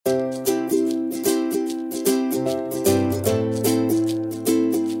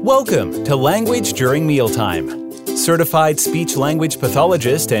Welcome to Language During Mealtime. Certified speech-language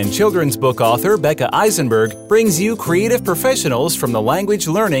pathologist and children's book author Becca Eisenberg brings you creative professionals from the language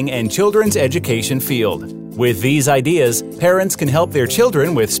learning and children's education field. With these ideas, parents can help their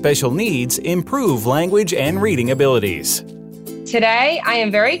children with special needs improve language and reading abilities. Today, I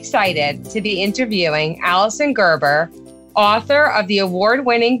am very excited to be interviewing Allison Gerber, author of the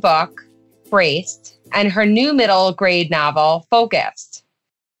award-winning book, Braced, and her new middle grade novel, Focused.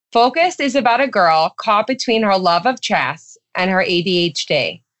 Focused is about a girl caught between her love of chess and her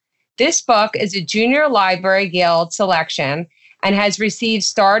ADHD. This book is a Junior Library Guild selection and has received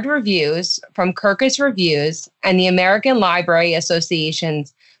starred reviews from Kirkus Reviews and the American Library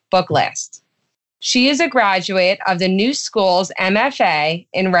Association's book list. She is a graduate of the New School's MFA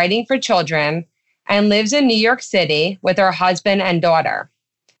in Writing for Children and lives in New York City with her husband and daughter.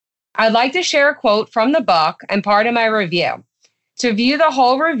 I'd like to share a quote from the book and part of my review. To view the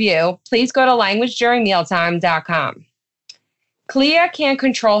whole review, please go to languageduringmealtime.com. Clea can't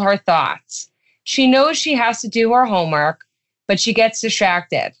control her thoughts. She knows she has to do her homework, but she gets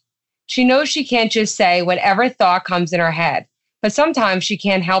distracted. She knows she can't just say whatever thought comes in her head, but sometimes she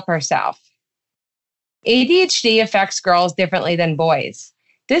can't help herself. ADHD affects girls differently than boys.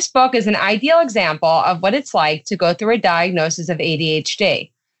 This book is an ideal example of what it's like to go through a diagnosis of ADHD.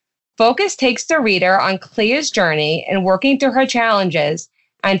 Focus takes the reader on Clea's journey in working through her challenges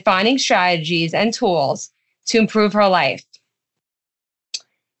and finding strategies and tools to improve her life.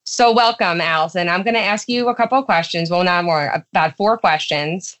 So welcome, Allison. I'm going to ask you a couple of questions. Well, not more, about 4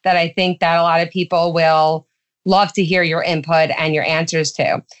 questions that I think that a lot of people will love to hear your input and your answers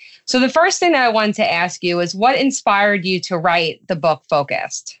to. So the first thing that I wanted to ask you is what inspired you to write the book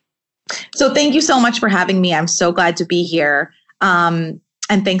Focused? So thank you so much for having me. I'm so glad to be here.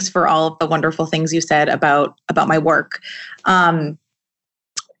 And thanks for all of the wonderful things you said about my work. I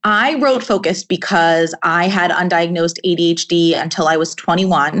wrote Focused because I had undiagnosed ADHD until I was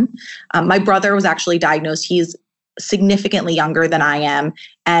 21. My brother was actually diagnosed. He's significantly younger than I am.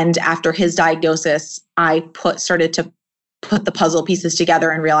 And after his diagnosis, I started to put the puzzle pieces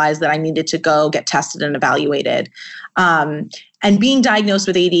together and realized that I needed to go get tested and evaluated. And being diagnosed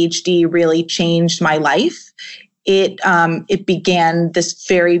with ADHD really changed my life. It began this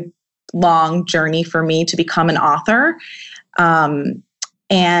very long journey for me to become an author. And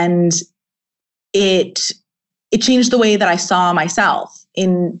it changed the way that I saw myself.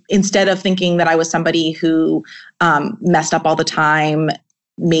 Instead of thinking that I was somebody who messed up all the time,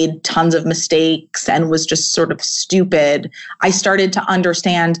 made tons of mistakes, and was just sort of stupid, I started to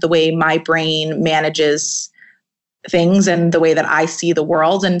understand the way my brain manages things and the way that I see the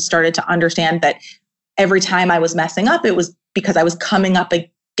world, and started to understand that every time I was messing up, it was because I was coming up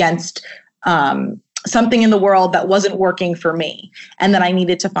against something in the world that wasn't working for me, and that I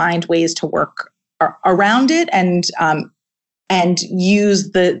needed to find ways to work around it and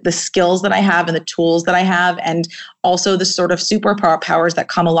use the skills that I have and the tools that I have, and also the sort of superpowers that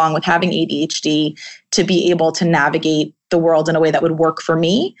come along with having ADHD to be able to navigate the world in a way that would work for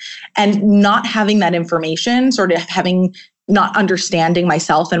me. And not having that information, sort of not understanding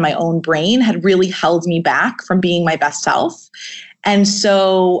myself and my own brain, had really held me back from being my best self. And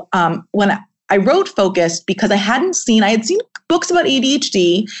so when I wrote Focused, because I had seen books about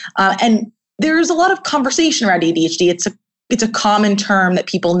ADHD, and there's a lot of conversation around ADHD. It's a common term that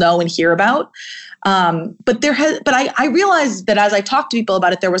people know and hear about. But I realized that as I talked to people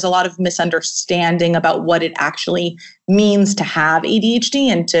about it, there was a lot of misunderstanding about what it actually means to have ADHD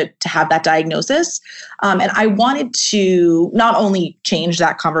and to have that diagnosis. And I wanted to not only change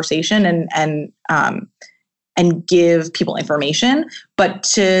that conversation and give people information, but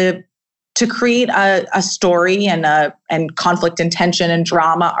to create a story and conflict and tension and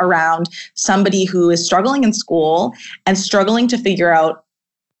drama around somebody who is struggling in school and struggling to figure out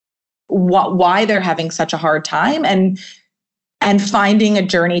why they're having such a hard time, and finding a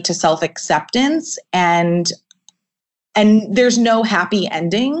journey to self-acceptance. And there's no happy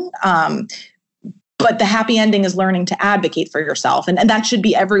ending. But the happy ending is learning to advocate for yourself. And that should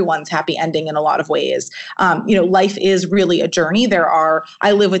be everyone's happy ending in a lot of ways. Life is really a journey.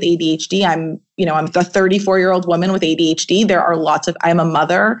 I live with ADHD. I'm a 34-year-old woman with ADHD. I'm a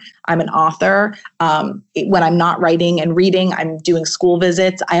mother, I'm an author. When I'm not writing and reading, I'm doing school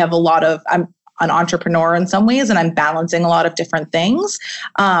visits. I'm an entrepreneur in some ways, and I'm balancing a lot of different things.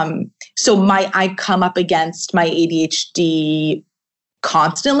 So I come up against my ADHD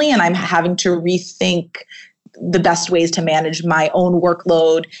constantly, and I'm having to rethink the best ways to manage my own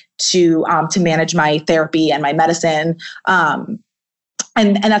workload, to manage my therapy and my medicine. And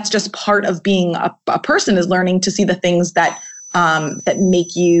that's just part of being a person, is learning to see the things that that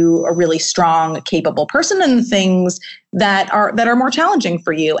make you a really strong, capable person, and the things that are more challenging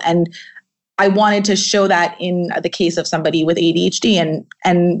for you. And I wanted to show that in the case of somebody with ADHD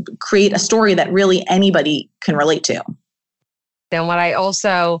and create a story that really anybody can relate to. And what I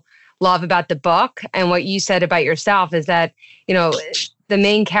also love about the book and what you said about yourself is that, the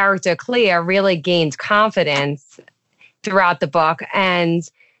main character, Clea, really gains confidence throughout the book. And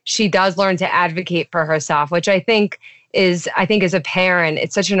she does learn to advocate for herself, which I think as a parent,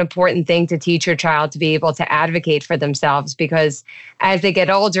 it's such an important thing to teach your child to be able to advocate for themselves, because as they get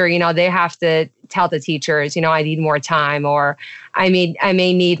older, they have to tell the teachers, I need more time, or I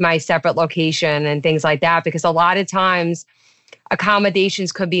may need my separate location and things like that, because a lot of times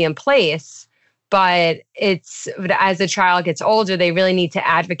accommodations could be in place, but as the child gets older, they really need to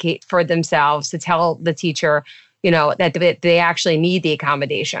advocate for themselves, to tell the teacher, that they actually need the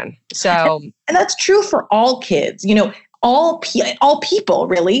accommodation. So, and that's true for all kids, all people,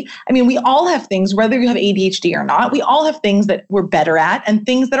 really. I mean, we all have things, whether you have ADHD or not, we all have things that we're better at and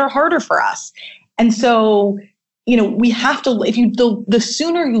things that are harder for us. And so, we have to, the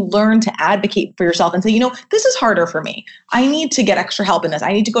sooner you learn to advocate for yourself and say, this is harder for me. I need to get extra help in this.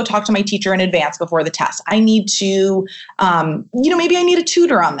 I need to go talk to my teacher in advance before the test. I need to, maybe I need a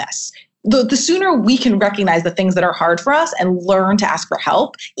tutor on this. The sooner we can recognize the things that are hard for us and learn to ask for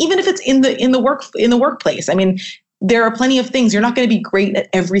help, even if it's in the workplace. I mean, there are plenty of things. You're not going to be great at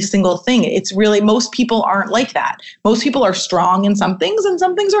every single thing. It's really, most people aren't like that. Most people are strong in some things and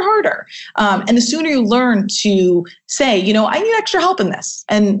some things are harder. And the sooner you learn to say, I need extra help in this,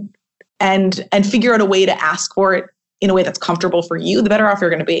 and figure out a way to ask for it in a way that's comfortable for you, the better off you're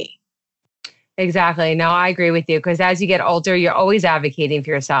going to be. Exactly. No, I agree with you, because as you get older, you're always advocating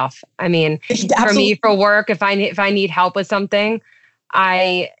for yourself. I mean, Absolutely. For me, for work, if I need help with something,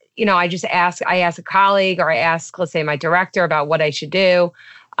 I just ask a colleague, or I ask, let's say, my director about what I should do.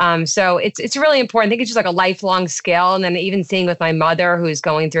 So it's really important. I think it's just like a lifelong skill. And then even seeing with my mother, who's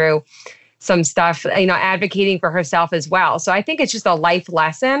going through some stuff, advocating for herself as well. So I think it's just a life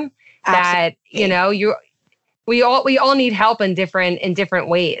lesson. Absolutely. That, we all need help in different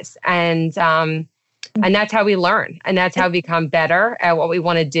ways. And that's how we learn. And that's how we become better at what we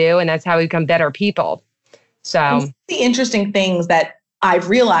want to do. And that's how we become better people. So the interesting things that I've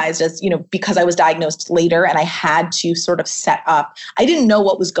realized as, because I was diagnosed later and I had to sort of set up, I didn't know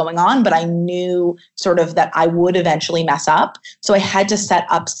what was going on, but I knew sort of that I would eventually mess up. So I had to set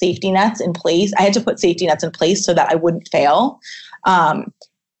up safety nets in place. I had to put safety nets in place so that I wouldn't fail.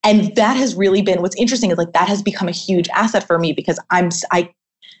 And that has really been, what's interesting is that has become a huge asset for me, because I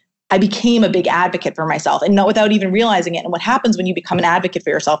became a big advocate for myself, and not without even realizing it. And what happens when you become an advocate for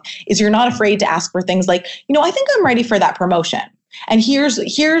yourself is you're not afraid to ask for things like, I think I'm ready for that promotion. And here's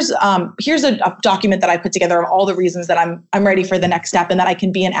a document that I put together of all the reasons that I'm ready for the next step, and that I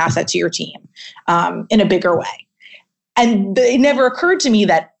can be an asset to your team in a bigger way. And it never occurred to me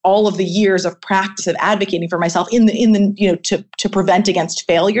that all of the years of practice of advocating for myself to prevent against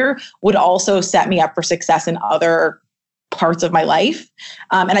failure would also set me up for success in other parts of my life.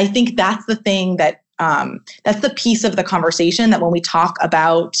 And I think that's the thing that that's the piece of the conversation that when we talk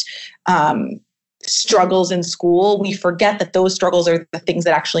about struggles in school, we forget that those struggles are the things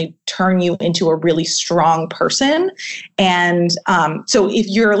that actually turn you into a really strong person. And so if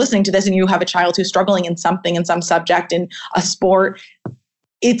you're listening to this and you have a child who's struggling in some subject, in a sport,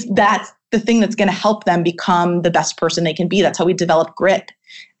 that's the thing that's going to help them become the best person they can be. That's how we develop grit.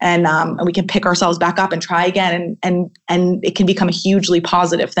 And we can pick ourselves back up and try again. And it can become a hugely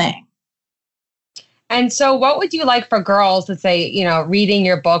positive thing. And so what would you like for girls, let's say, reading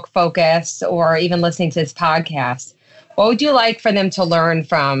your book, Focus, or even listening to this podcast? What would you like for them to learn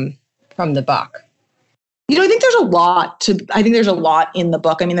from the book? I think there's a lot in the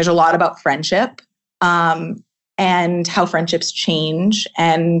book. I mean, there's a lot about friendship and how friendships change.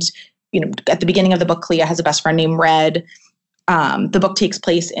 And, at the beginning of the book, Clea has a best friend named Red. The book takes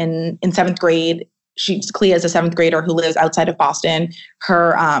place in seventh grade. Clea is a seventh grader who lives outside of Boston.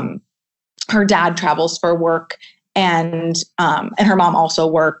 Her dad travels for work, and her mom also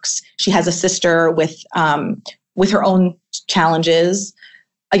works. She has a sister with her own challenges,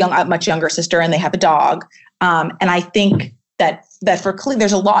 a much younger sister, and they have a dog. And I think that for Clea,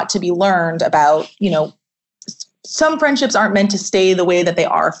 there's a lot to be learned about, some friendships aren't meant to stay the way that they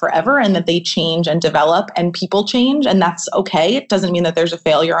are forever, and that they change and develop, and people change, and that's okay. It doesn't mean that there's a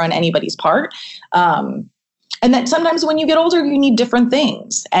failure on anybody's part. And that sometimes when you get older, you need different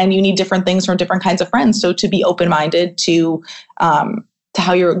things, and you need different things from different kinds of friends. So to be open-minded to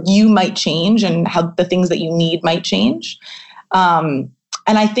how you might change, and how the things that you need might change. And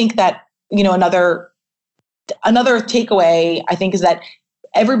I think that, another another takeaway, I think, is that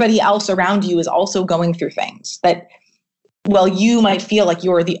everybody else around you is also going through things that, well, you might feel like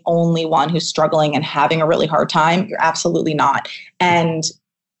you're the only one who's struggling and having a really hard time. You're absolutely not. And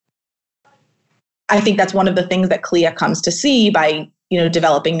I think that's one of the things that Clea comes to see by,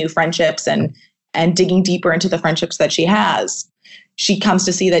 developing new friendships and digging deeper into the friendships that she has. She comes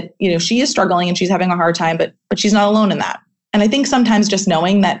to see that, she is struggling and she's having a hard time, but she's not alone in that. And I think sometimes just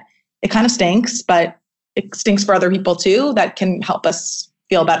knowing that it kind of stinks, but it stinks for other people too, that can help us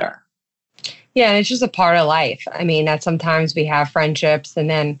feel better. Yeah, and it's just a part of life. I mean, that sometimes we have friendships and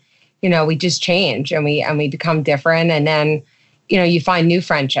then, we just change and we become different. And then, you find new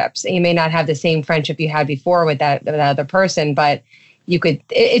friendships. And you may not have the same friendship you had before with that other person, but you could,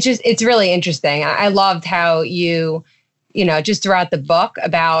 it's really interesting. I loved how you just throughout the book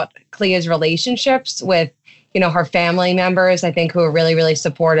about Clea's relationships with, her family members, I think, who are really, really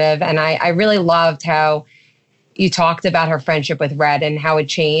supportive. And I really loved how you talked about her friendship with Red and how it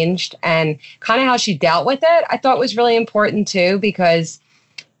changed and kind of how she dealt with it. I thought was really important too, because,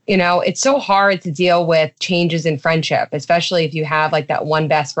 it's so hard to deal with changes in friendship, especially if you have like that one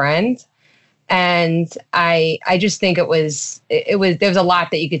best friend. And I just think there was a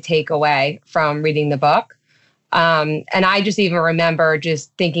lot that you could take away from reading the book. And I just even remember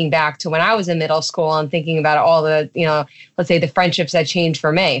just thinking back to when I was in middle school and thinking about all the, let's say the friendships that changed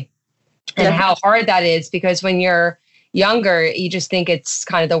for me and how hard that is, because when you're younger, you just think it's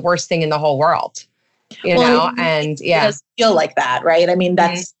kind of the worst thing in the whole world, and yeah. It does feel like that, right? I mean,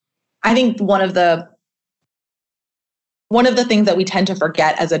 that's, I think one of the things that we tend to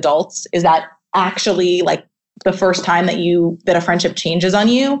forget as adults is that actually like the first time that a friendship changes on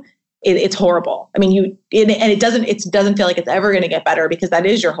you, it's horrible. I mean, it doesn't feel like it's ever going to get better because that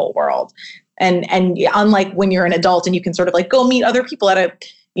is your whole world. And unlike when you're an adult and you can sort of like go meet other people at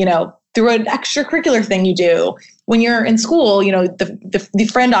through an extracurricular thing you do, when you're in school, the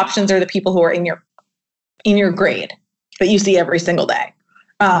friend options are the people who are in your grade that you see every single day.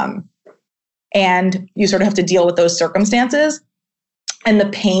 And you sort of have to deal with those circumstances and the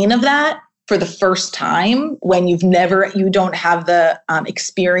pain of that for the first time when you don't have the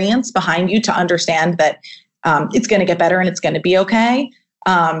experience behind you to understand that it's going to get better and it's going to be okay.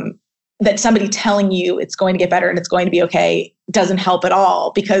 That somebody telling you it's going to get better and it's going to be okay doesn't help at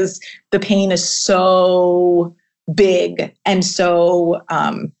all, because the pain is so big and so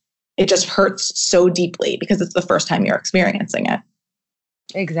it just hurts so deeply because it's the first time you're experiencing it.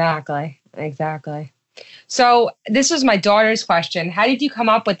 Exactly. So this was my daughter's question. How did you come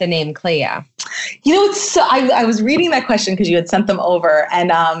up with the name Clea? I was reading that question because you had sent them over,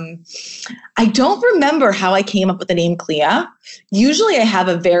 and I don't remember how I came up with the name Clea. Usually I have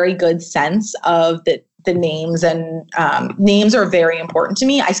a very good sense of the names, and names are very important to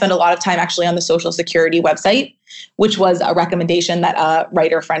me. I spend a lot of time actually on the Social Security website, which was a recommendation that a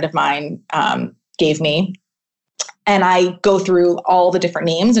writer friend of mine gave me. And I go through all the different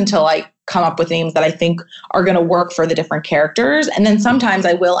names until I come up with names that I think are going to work for the different characters. And then sometimes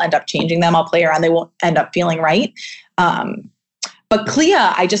I will end up changing them. I'll play around. They won't end up feeling right. But Clea,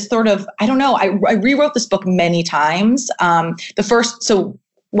 I just sort of, I don't know. I rewrote this book many times. So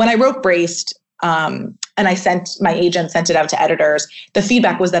when I wrote Braced, and my agent sent it out to editors, the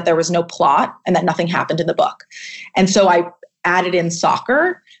feedback was that there was no plot and that nothing happened in the book. And so I added in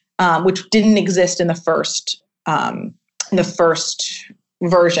soccer, which didn't exist in the first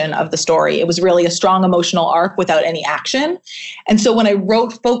version of the story. It was really a strong emotional arc without any action. And so when I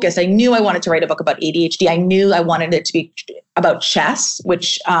wrote Focus, I knew I wanted to write a book about ADHD. I knew I wanted it to be about chess,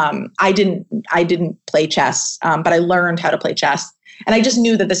 which I didn't play chess, but I learned how to play chess. And I just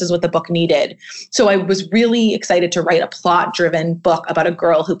knew that this is what the book needed. So I was really excited to write a plot-driven book about a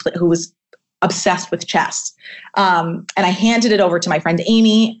girl who was obsessed with chess. And I handed it over to my friend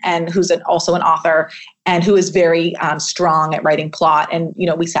Amy, and who's also an author and who is very strong at writing plot. And,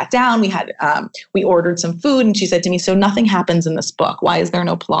 we sat down, we ordered some food, and she said to me, "So nothing happens in this book. Why is there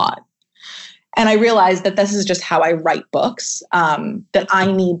no plot?" And I realized that this is just how I write books, that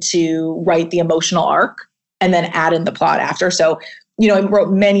I need to write the emotional arc and then add in the plot after. So, I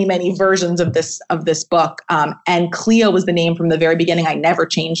wrote many, many versions of this book. And Clea was the name from the very beginning. I never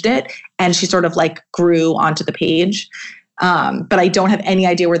changed it. And she sort of like grew onto the page. But I don't have any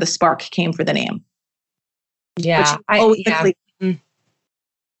idea where the spark came for the name. Yeah.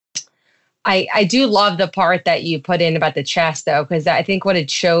 I do love the part that you put in about the chess, though, because I think what it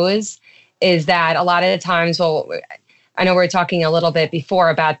shows is that a lot of the times, I know we were talking a little bit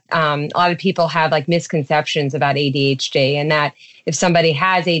before about a lot of people have like misconceptions about ADHD, and that if somebody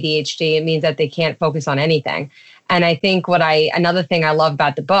has ADHD, it means that they can't focus on anything. And I think another thing I love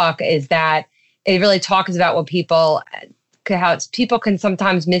about the book is that it really talks about what how people can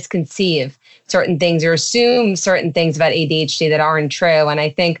sometimes misconceive certain things or assume certain things about ADHD that aren't true. And I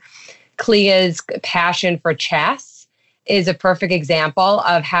think Clea's passion for chess is a perfect example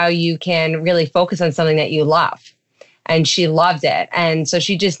of how you can really focus on something that you love. And she loved it. And so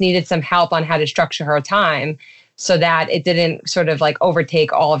she just needed some help on how to structure her time so that it didn't sort of like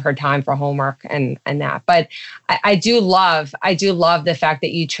overtake all of her time for homework and that. But I do love the fact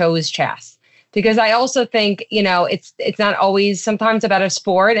that you chose chess, because I also think, it's not always sometimes about a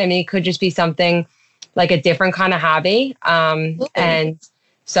sport. I mean, it could just be something like a different kind of hobby. And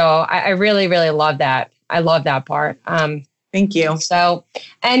so I really, really love that. I love that part. Thank you. So,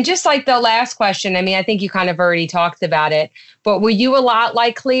 and just like the last question, I mean, I think you kind of already talked about it, but were you a lot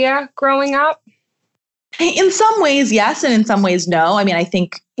like Clea growing up? In some ways, yes. And in some ways, no. I mean, I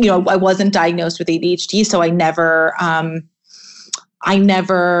think, I wasn't diagnosed with ADHD, so I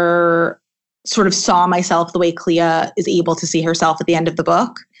never sort of saw myself the way Clea is able to see herself at the end of the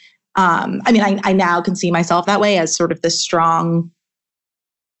book. I mean, I now can see myself that way as sort of this strong,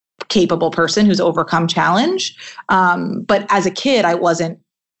 capable person who's overcome challenge. But as a kid, I wasn't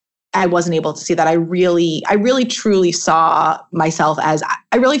able to see that. I really truly saw myself as,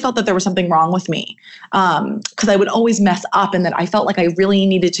 I really felt that there was something wrong with me. Cause I would always mess up, and that I felt like I really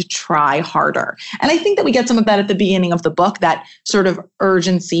needed to try harder. And I think that we get some of that at the beginning of the book, that sort of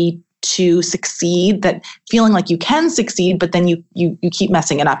urgency to succeed, that feeling like you can succeed, but then you keep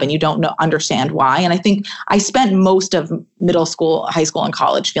messing it up and you don't understand why. And I think I spent most of middle school, high school, and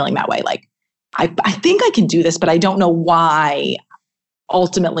college feeling that way. Like, I think I can do this, but I don't know why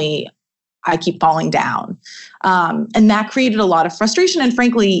ultimately I keep falling down. And that created a lot of frustration. And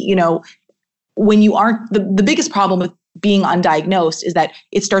frankly, when you aren't, the biggest problem with being undiagnosed is that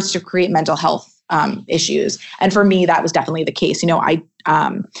it starts to create mental health issues. And for me, that was definitely the case.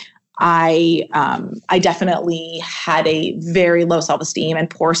 I definitely had a very low self-esteem and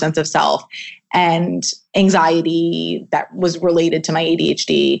poor sense of self, and anxiety that was related to my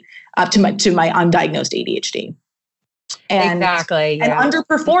ADHD, to my undiagnosed ADHD. And, exactly. Yeah. And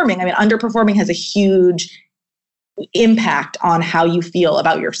underperforming. I mean, underperforming has a huge impact on how you feel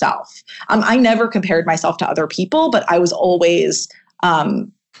about yourself. I never compared myself to other people, but I was always,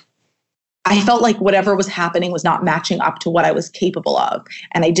 I felt like whatever was happening was not matching up to what I was capable of,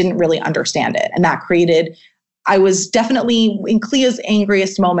 and I didn't really understand it. And that created, I was definitely in Clea's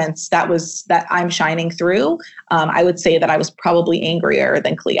angriest moments, that I'm shining through. I would say that I was probably angrier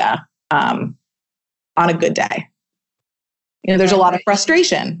than Clea on a good day. There's a lot of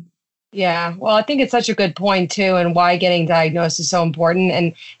frustration. Yeah. Well, I think it's such a good point too, and why getting diagnosed is so important,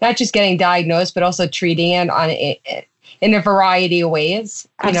 and not just getting diagnosed, but also treating it in a variety of ways,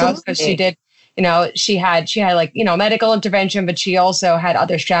 because she did, she had like, medical intervention, but she also had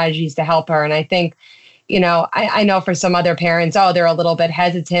other strategies to help her. And I think, I know for some other parents, they're a little bit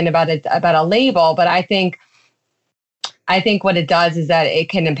hesitant about a label, but I think what it does is that it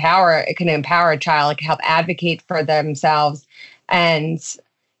can empower a child, it can help advocate for themselves. And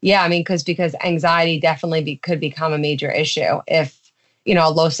yeah, I mean, because anxiety definitely could become a major issue if,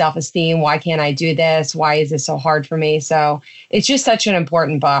 low self-esteem. Why can't I do this? Why is this so hard for me? So it's just such an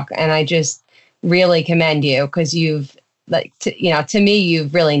important book. And I just really commend you, because you've to me,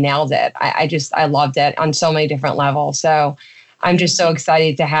 you've really nailed it. I loved it on so many different levels. So I'm just so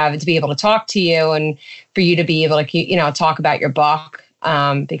excited to be able to talk to you, and for you to be able to, talk about your book,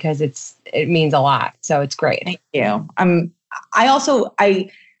 because it means a lot. So it's great. Thank you.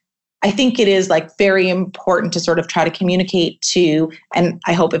 I think it is like very important to sort of try to communicate to, and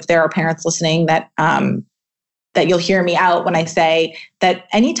I hope if there are parents listening that you'll hear me out when I say that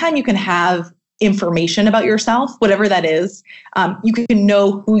anytime you can have information about yourself, whatever that is, you can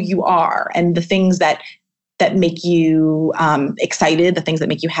know who you are and the things that make you excited, the things that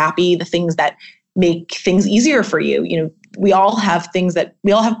make you happy, the things that make things easier for you. We all have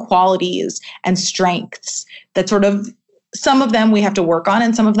qualities and strengths that sort of, some of them we have to work on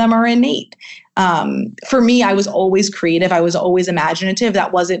and some of them are innate. For me, I was always creative. I was always imaginative.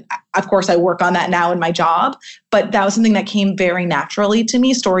 That wasn't, of course, I work on that now in my job, but that was something that came very naturally to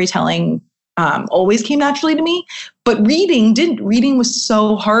me. Storytelling always came naturally to me, but reading didn't. Reading was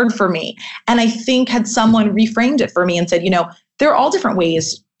so hard for me. And I think had someone reframed it for me and said, there are all different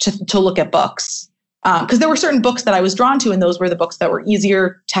ways to look at books. Because there were certain books that I was drawn to, and those were the books that were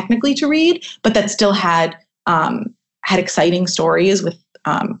easier technically to read, but that still had exciting stories with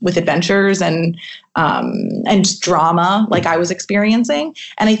adventures and drama like I was experiencing.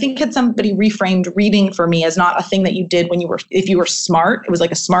 And I think had somebody reframed reading for me as not a thing that you did if you were smart. It was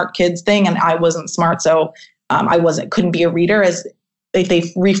like a smart kids thing, and I wasn't smart, so couldn't be a reader. As if they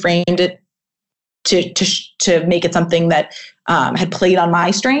reframed it to make it something that had played on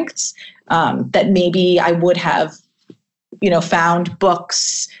my strengths, that maybe I would have, found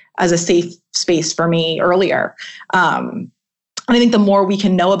books as a safe space for me earlier. And I think the more we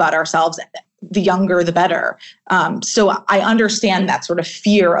can know about ourselves, the younger, the better. So I understand that sort of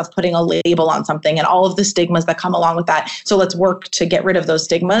fear of putting a label on something and all of the stigmas that come along with that. So let's work to get rid of those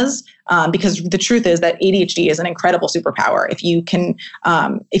stigmas, because the truth is that ADHD is an incredible superpower. If you can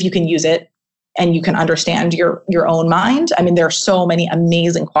use it and you can understand your own mind. I mean, there are so many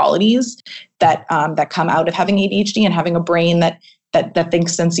amazing qualities that come out of having ADHD and having a brain that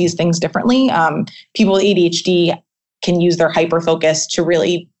thinks and sees things differently. People with ADHD can use their hyperfocus to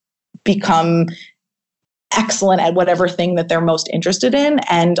really become excellent at whatever thing that they're most interested in.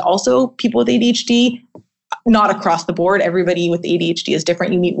 And also people with ADHD, not across the board, everybody with ADHD is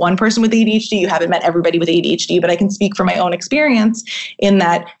different. You meet one person with ADHD, you haven't met everybody with ADHD, but I can speak from my own experience in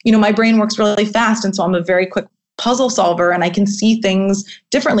that, my brain works really fast. And so I'm a very quick puzzle solver and I can see things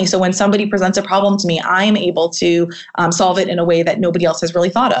differently. So when somebody presents a problem to me, I'm able to solve it in a way that nobody else has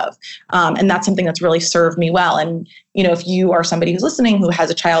really thought of. And that's something that's really served me well. And, if you are somebody who's listening who has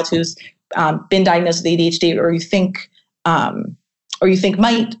a child who's been diagnosed with ADHD, or you think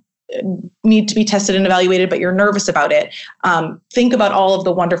might need to be tested and evaluated, but you're nervous about it, think about all of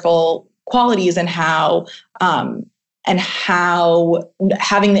the wonderful qualities and how having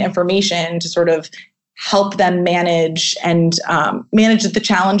the information to sort of help them manage the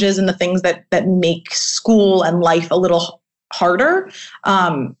challenges and the things that make school and life a little harder.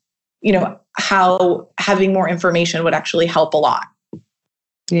 How having more information would actually help a lot.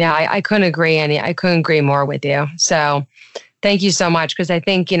 Yeah, I couldn't agree, Annie. I couldn't agree more with you. So thank you so much, because I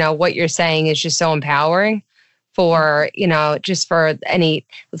think, what you're saying is just so empowering for, just for any,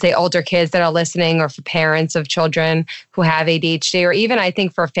 let's say, older kids that are listening, or for parents of children who have ADHD, or even I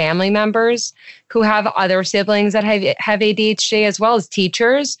think for family members who have other siblings that have ADHD, as well as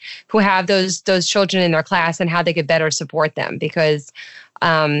teachers who have those children in their class, and how they could better support them, because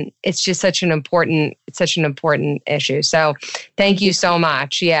it's just such an important issue. So thank you so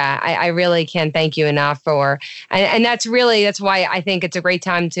much. Yeah, I really can't thank you enough and that's why I think it's a great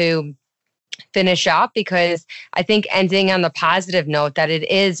time to finish up, because I think ending on the positive note that it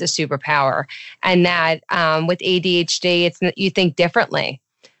is a superpower, and that with ADHD, you think differently.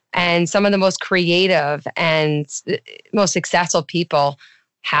 And some of the most creative and most successful people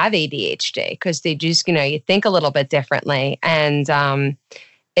have ADHD because they just, you think a little bit differently, and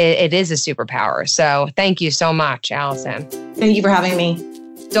it is a superpower. So thank you so much, Allison. Thank you for having me.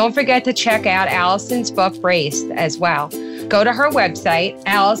 Don't forget to check out Allison's book, Braced, as well. Go to her website,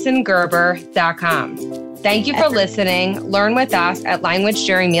 AllisonGerber.com. Thank you for listening. Learn with us at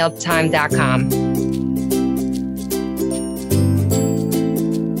LanguageDuringMealtime.com.